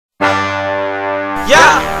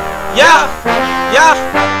Yeah.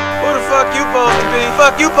 Who the fuck you supposed to be?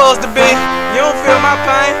 Fuck you supposed to be? You don't feel my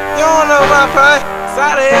pain. You don't know my pain. So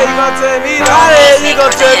how the hell you gonna tell me? How the hell you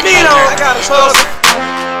gonna tell me? I got a post.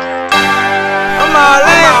 I'm all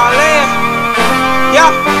in. Yeah.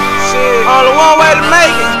 Shit. Only one way to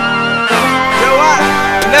make it. You know what?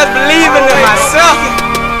 And that's believing in myself.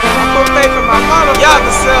 I put faith in my mother. Yeah.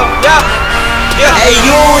 Hey, you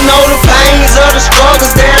don't know the pains of the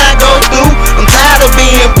struggles that I go through. I'm tired of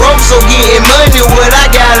being broke, so getting money what I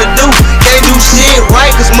gotta do. Can't do shit right,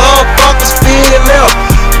 cause motherfuckers feel left.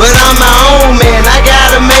 But I'm my own man, I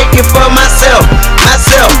gotta make it for myself.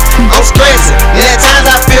 I'm stressing, and at times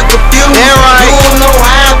I feel confused. Right. You don't know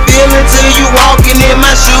how I feel until you walking in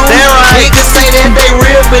my shoes. Right. Niggas say that they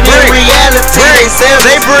real, but in reality they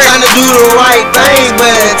selfish. Trying to do the right thing,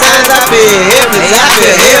 but at times I feel helpless.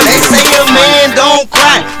 They say a man don't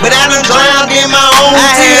cry, but I done drowned in my own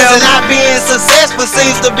tears. And not being successful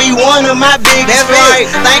seems to be one of my biggest fears.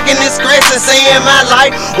 Thinking it's stressing, saying my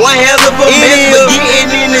life one hell of a mess, but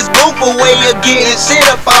getting in this booth a way of getting shit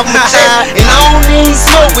up off my chest. And I don't need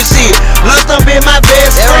smoke with shit. Looked up in my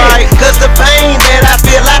best friend, cause the pain that I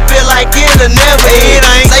feel like it'll never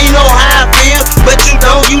end. Say you know how I feel, but you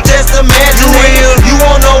don't, you just imagine it. You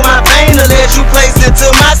won't know my pain unless you place it to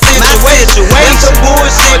my situation. There's some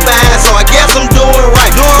bullshit behind, so I guess I'm doing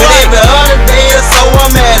right. But every other day or so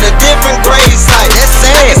I'm at a different grave site. That's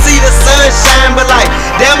sad. I can see the sunshine, but like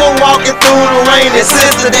damn, I'm walking through the rain. And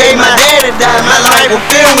since the day my daddy died, my life was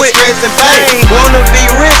filled with stress and pain. Wanna be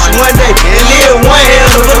rich one day and live one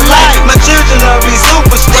hell of a life. My children will be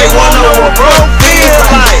super straight, wanna know what broke feels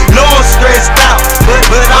like. Know I'm stressed out,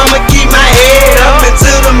 but I'ma keep my head up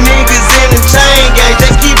until them niggas in the chain gang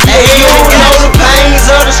just keep your head. You don't know the pains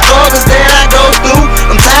of the struggles that I go through.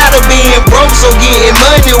 I'm tired of being broke, so getting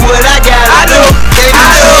money what I gotta do. Can't do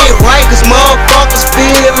shit right, cause motherfuckers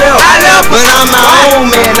feel left. But I'm my own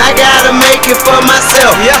man, I gotta make it for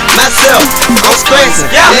myself. I'm stressing,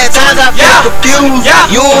 and at times I feel confused.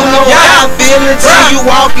 You don't know how I'm feeling till you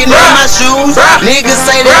walking in my shoes. Niggas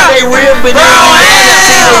say that they real, but they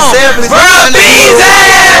don't selfish.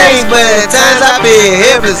 But at times I feel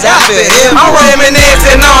helpless. I'm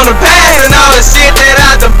reminiscing on the past and all the shit that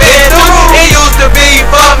I done been through. It used to be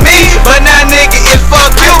fuck me, but now nigga it's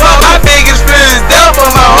fuck you. My biggest fear is death, but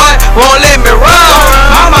my heart won't let me run.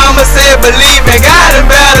 My mama said believe in God and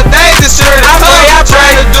better things is sure to come. I try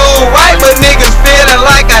to do right, but niggas feeling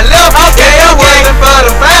like I left. Yeah, it wasn't for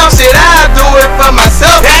the fam shit, I do it for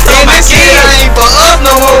myself. And this shit ain't for us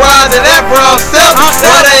no more, rise to that brown self.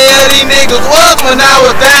 What the hell these niggas was when I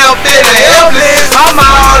was down feeling helpless. I'm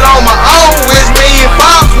all on my own, wish me and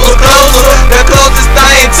Pops was closer. The closest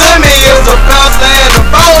thing to me is a pencil and a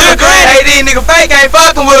folder. Hey, these niggas fake, ain't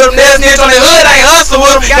fucking with them. There's snitch on the hood, ain't hustle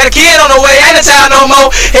with them. Got a kid on the way, ain't a child no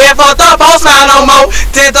more. Head fucked up, won't smile no more.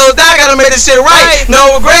 10 toes down, gotta make this shit right.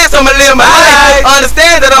 No regrets, I'ma live my life.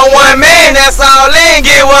 Understand that I'm one man, that's all in,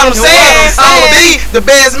 get what I'm saying. I'ma be the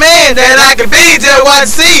best man that I can be, just watch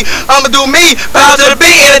and see. I'ma do me, power to the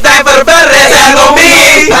beat, anything for the better, that's how it gon'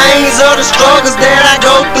 be. Pains of the struggles that I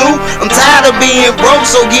go through. I'm tired of being broke,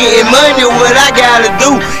 so getting money what I gotta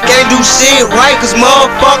do. Can't do shit right, cause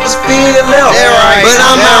motherfuckers feel left. But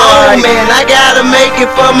I'm my own man, I gotta make it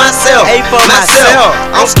for myself.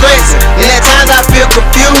 I'm stressing, and at times I feel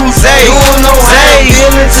confused. You don't know how I feel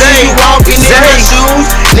until you walking in my shoes.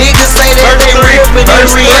 Niggas say that they real, but in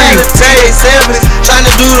reality they selfish. Trying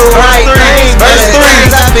to do the right thing, but at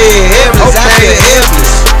times I feel helpless.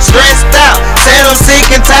 Stressed out, said I'm sick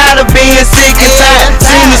and tired of being sick and tired.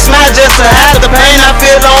 Seem to smile just to hide the pain I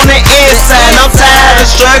feel on the inside. I'm tired of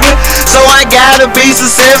struggling, so I gotta be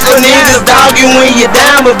successful. Niggas dog you when you're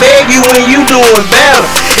down, but beg you when you doing better.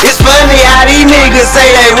 It's funny how these niggas say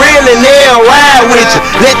they real and they'll ride with you.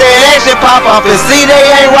 Let that action pop off and see they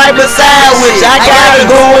ain't right beside with you. I gotta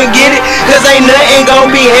go and get it, cause ain't nothing gon'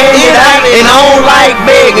 be handed out. And I don't like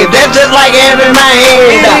begging, that's just like having my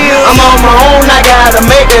hand out. I'm on my own, I gotta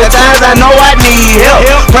make it. At times I know I need help.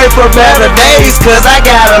 Pray for better days, cause I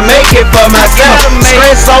gotta make it for myself.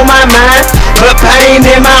 Stress on my mind, but pain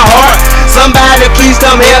in my heart. Somebody please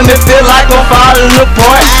come help me, feel like I'm falling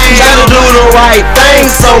apart. Try to do the right thing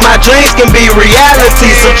so my dreams can be reality.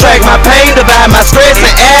 Subtract my pain, divide my stress,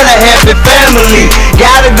 and add a happy family.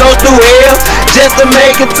 Gotta go through hell just to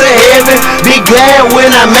make it to heaven. Be glad when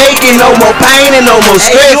I make it, no more pain and no more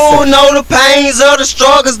stress. You don't know the pains of the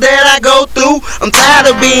struggles that I go through. I'm tired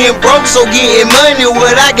of being broke, so getting money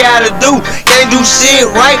what I gotta do. Can't do shit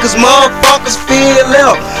right, cause motherfuckers feel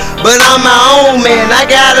left. But I'm my own man, I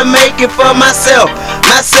gotta make it for myself.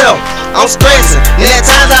 I'm stressing, and at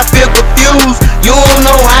times I feel confused. You don't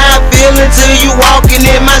know how I feel until you walking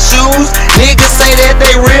in my shoes. Niggas say that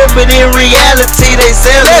they real, but in reality they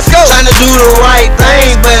sell. Let's go. Tryna do the right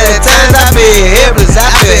thing, but at times I feel helpless. I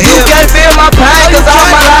feel You helpless. can't feel my pain, cause all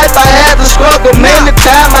my life I had to struggle. Many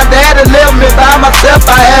times my daddy left me by myself,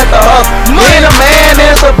 I had to hustle. Being a man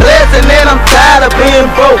is a blessing, and I'm tired of being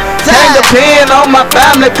broke. Can't depend on my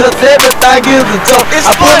family, cause everything is a joke.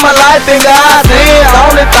 I put my life in God's hands, the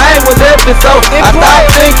only thing was episode. I stopped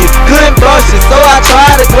thinking, couldn't brush it, so I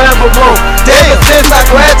tried to grab a rope. Ever since I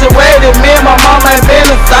graduated, me and my mom ain't been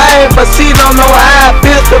the same, but she don't know how it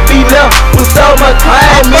feels to be left with so much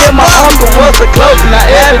pain. Me and my uncle was the closest. Now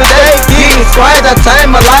every day getting strange, I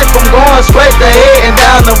changed my life from going straight to heading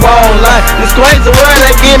down the wrong line. The strange the world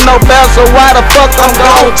ain't getting no better, so why the fuck I'm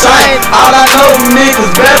gon' change? All I know,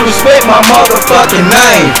 niggas better respect my motherfucking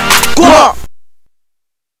name.